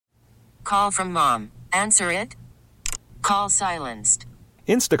Call from mom. Answer it. Call silenced.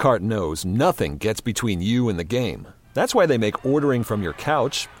 Instacart knows nothing gets between you and the game. That's why they make ordering from your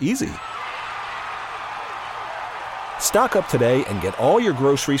couch easy. Stock up today and get all your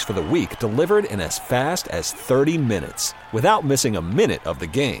groceries for the week delivered in as fast as 30 minutes without missing a minute of the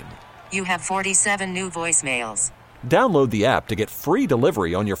game. You have 47 new voicemails. Download the app to get free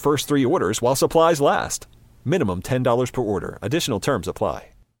delivery on your first 3 orders while supplies last. Minimum $10 per order. Additional terms apply.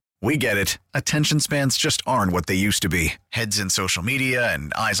 We get it. Attention spans just aren't what they used to be. Heads in social media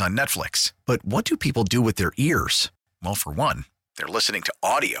and eyes on Netflix. But what do people do with their ears? Well, for one, they're listening to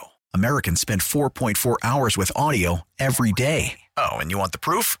audio. Americans spend 4.4 hours with audio every day. Oh, and you want the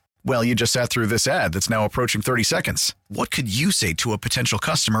proof? Well, you just sat through this ad that's now approaching 30 seconds. What could you say to a potential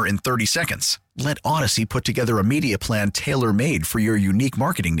customer in 30 seconds? Let Odyssey put together a media plan tailor-made for your unique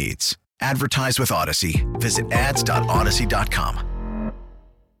marketing needs. Advertise with Odyssey. Visit ads.odyssey.com.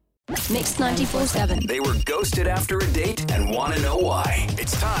 Mix 94.7. They were ghosted after a date and want to know why.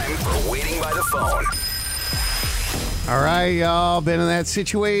 It's time for Waiting by the Phone. All right, y'all, been in that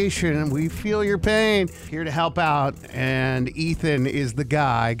situation. We feel your pain. Here to help out, and Ethan is the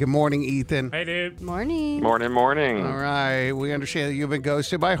guy. Good morning, Ethan. Hey, dude. Morning. Morning. All right, we understand that you've been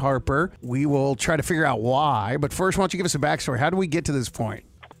ghosted by Harper. We will try to figure out why, but first, why don't you give us a backstory? How did we get to this point?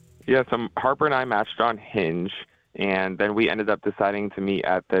 Yeah, so Harper and I matched on Hinge, and then we ended up deciding to meet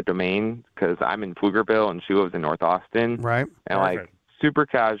at the Domain because I'm in Pflugerville and she lives in North Austin. Right. And Perfect. super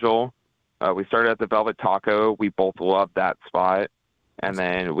casual. We started at the Velvet Taco. We both loved that spot. And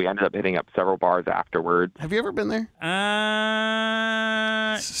then we ended up hitting up several bars afterwards. Have you ever been there?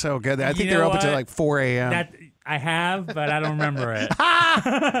 So good. I You think know they're open what? to like 4 a.m. I have, but I don't remember it.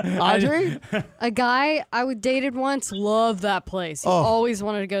 Audrey? A guy I dated once loved that place. He always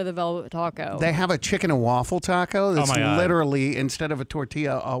wanted to go to the Velvet Taco. They have a chicken and waffle taco that's my God. literally, instead of a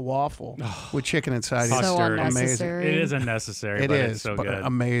tortilla, a waffle with chicken inside. so It's unnecessary. It is unnecessary, It but is it's so but good.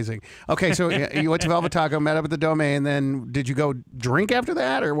 amazing. Okay, so you went to Velvet Taco, met up at the Domain, then did you go drink after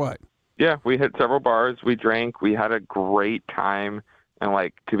that or what? Yeah, we hit several bars. We drank. We had a great time.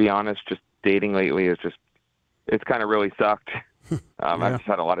 And, to be honest, just dating lately is it's kind of really sucked. I've just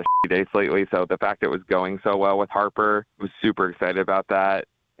had a lot of shitty dates lately. So the fact it was going so well with Harper, was super excited about that.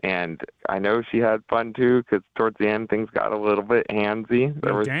 And I know she had fun too, because towards the end things got a little bit handsy.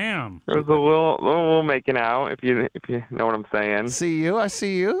 Damn. There was a little making out, if you know what I'm saying. I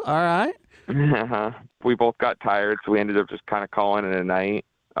see you. All right. We both got tired, so we ended up just kind of calling it a night.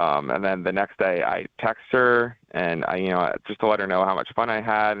 And then the next day I text her and just to let her know how much fun I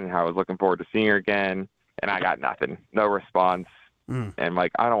had and how I was looking forward to seeing her again. And I got nothing, no response. And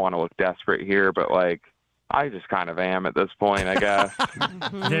I don't want to look desperate here, but I just kind of am at this point, I guess.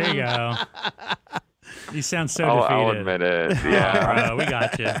 There you go. You sound so I'll defeated. admit it. Yeah. Bro, we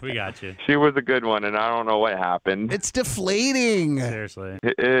got you. She was a good one, and I don't know what happened. It's deflating. Seriously.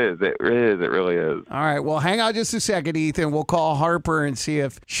 It is. It really is. All right. Well, hang on just a second, Ethan. We'll call Harper and see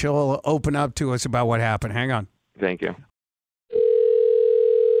if she'll open up to us about what happened. Hang on. Thank you.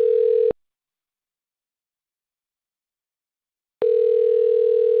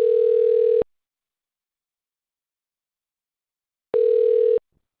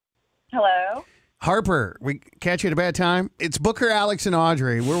 Hello. Harper, we catch you at a bad time. It's Booker, Alex, and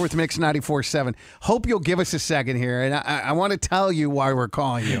Audrey. We're with Mix 94.7. Hope you'll give us a second here, and I want to tell you why we're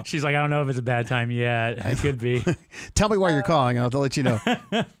calling you. She's like, I don't know if it's a bad time yet. It could be. Tell me why you're calling. I'll let you know.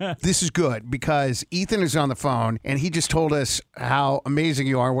 This is good because Ethan is on the phone, and he just told us how amazing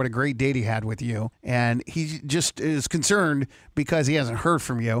you are, what a great date he had with you, and he just is concerned because he hasn't heard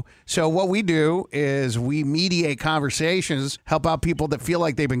from you. So what we do is we mediate conversations, help out people that feel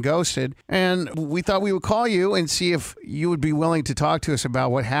like they've been ghosted, and we thought we would call you and see if you would be willing to talk to us about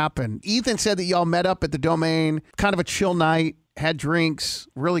what happened. Ethan said that y'all met up at the Domain, kind of a chill night, had drinks,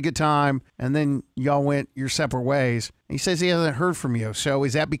 really good time, and then y'all went your separate ways. He says he hasn't heard from you. So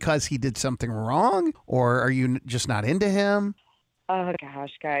is that because he did something wrong, or are you just not into him? Oh,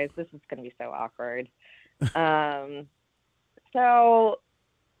 gosh, guys, this is going to be so awkward. So,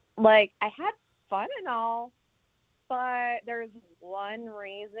 I had fun and all, but there's one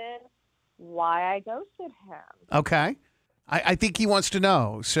reason why I ghosted him. Okay. I think he wants to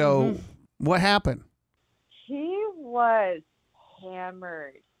know. So what happened? He was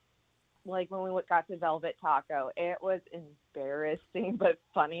hammered. When we got to Velvet Taco, it was embarrassing but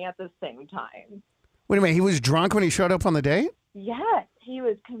funny at the same time. Wait a minute. He was drunk when he showed up on the date? Yes, he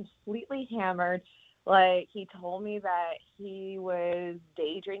was completely hammered. He told me that he was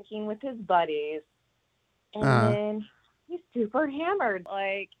day drinking with his buddies, and then he's super hammered.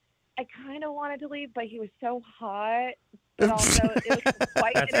 I kind of wanted to leave, but he was so hot. but also it was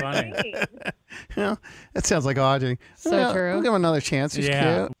quite That's funny. entertaining. Yeah, that sounds like Audrey. So true. We'll give him another chance. He's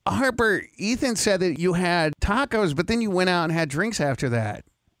Yeah. cute. Harper, Ethan said that you had tacos, but then you went out and had drinks after that.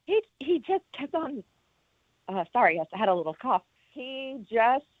 He just kept on. Sorry, I had a little cough. He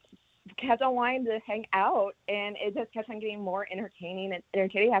just kept on wanting to hang out, and it just kept on getting more entertaining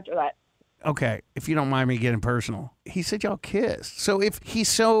after that. Okay, if you don't mind me getting personal, he said y'all kissed. So if he's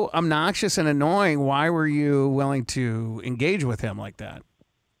so obnoxious and annoying, why were you willing to engage with him like that?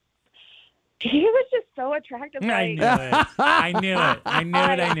 He was just so attractive. I Like, knew it. I knew it. I knew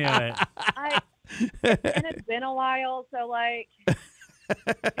it. I knew it. and it's been a while, so like,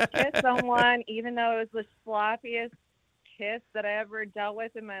 to kiss someone, even though it was the sloppiest kiss that I ever dealt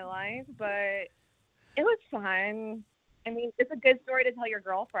with in my life, but it was fun. I mean, it's a good story to tell your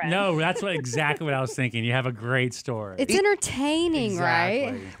girlfriend. No, that's exactly what I was thinking. You have a great story. It's entertaining, right?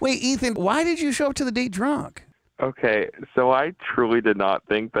 Exactly. Wait, Ethan, why did you show up to the date drunk? Okay, so I truly did not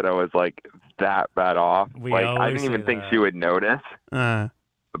think that I was like that bad off. We Like I always didn't even say think that. she would notice.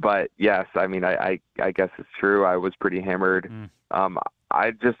 But yes, I mean, I guess it's true. I was pretty hammered.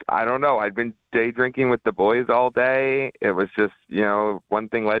 I don't know. I'd been day drinking with the boys all day. It was just, one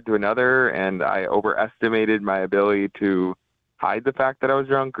thing led to another, and I overestimated my ability to hide the fact that I was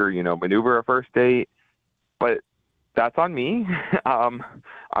drunk or, maneuver a first date. But that's on me. I'm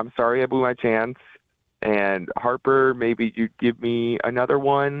sorry I blew my chance. And Harper, maybe you'd give me another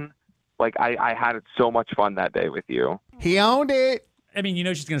one. Like, I had so much fun that day with you. He owned it. I mean,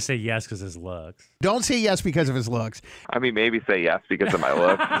 she's going to say yes because his looks. Don't say yes because of his looks. I mean, maybe say yes because of my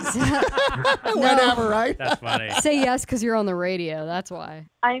looks. Whatever, right? That's funny. Say yes because you're on the radio. That's why.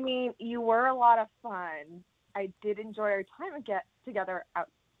 I mean, you were a lot of fun. I did enjoy our time together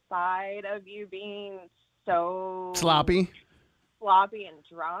outside of you being so Sloppy. and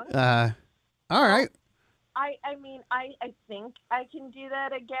drunk. All right. I mean, I think I can do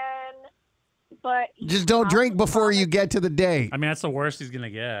that again, but Just don't drink before you get to the date. I mean, that's the worst he's going to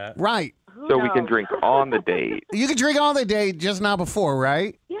get. Right. So we can drink on the date. You can drink on the date, just not before,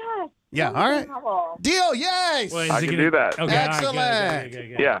 right? Yes. Yeah, all right. Deal, yes. Well, is I he can gonna- do that. Okay, Excellent. all right,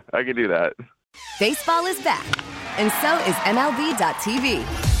 good. Yeah, I can do that. Baseball is back, and so is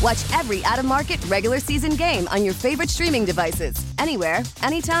MLB.tv. Watch every out-of-market regular season game on your favorite streaming devices, anywhere,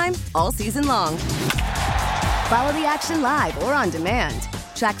 anytime, all season long. Follow the action live or on demand.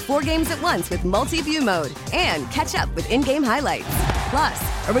 Track 4 games at once with multi-view mode and catch up with in-game highlights.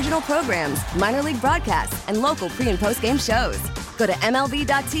 Plus, original programs, minor league broadcasts, and local pre- and post-game shows. Go to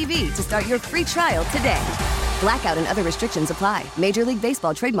MLB.tv to start your free trial today. Blackout and other restrictions apply. Major League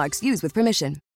Baseball trademarks used with permission.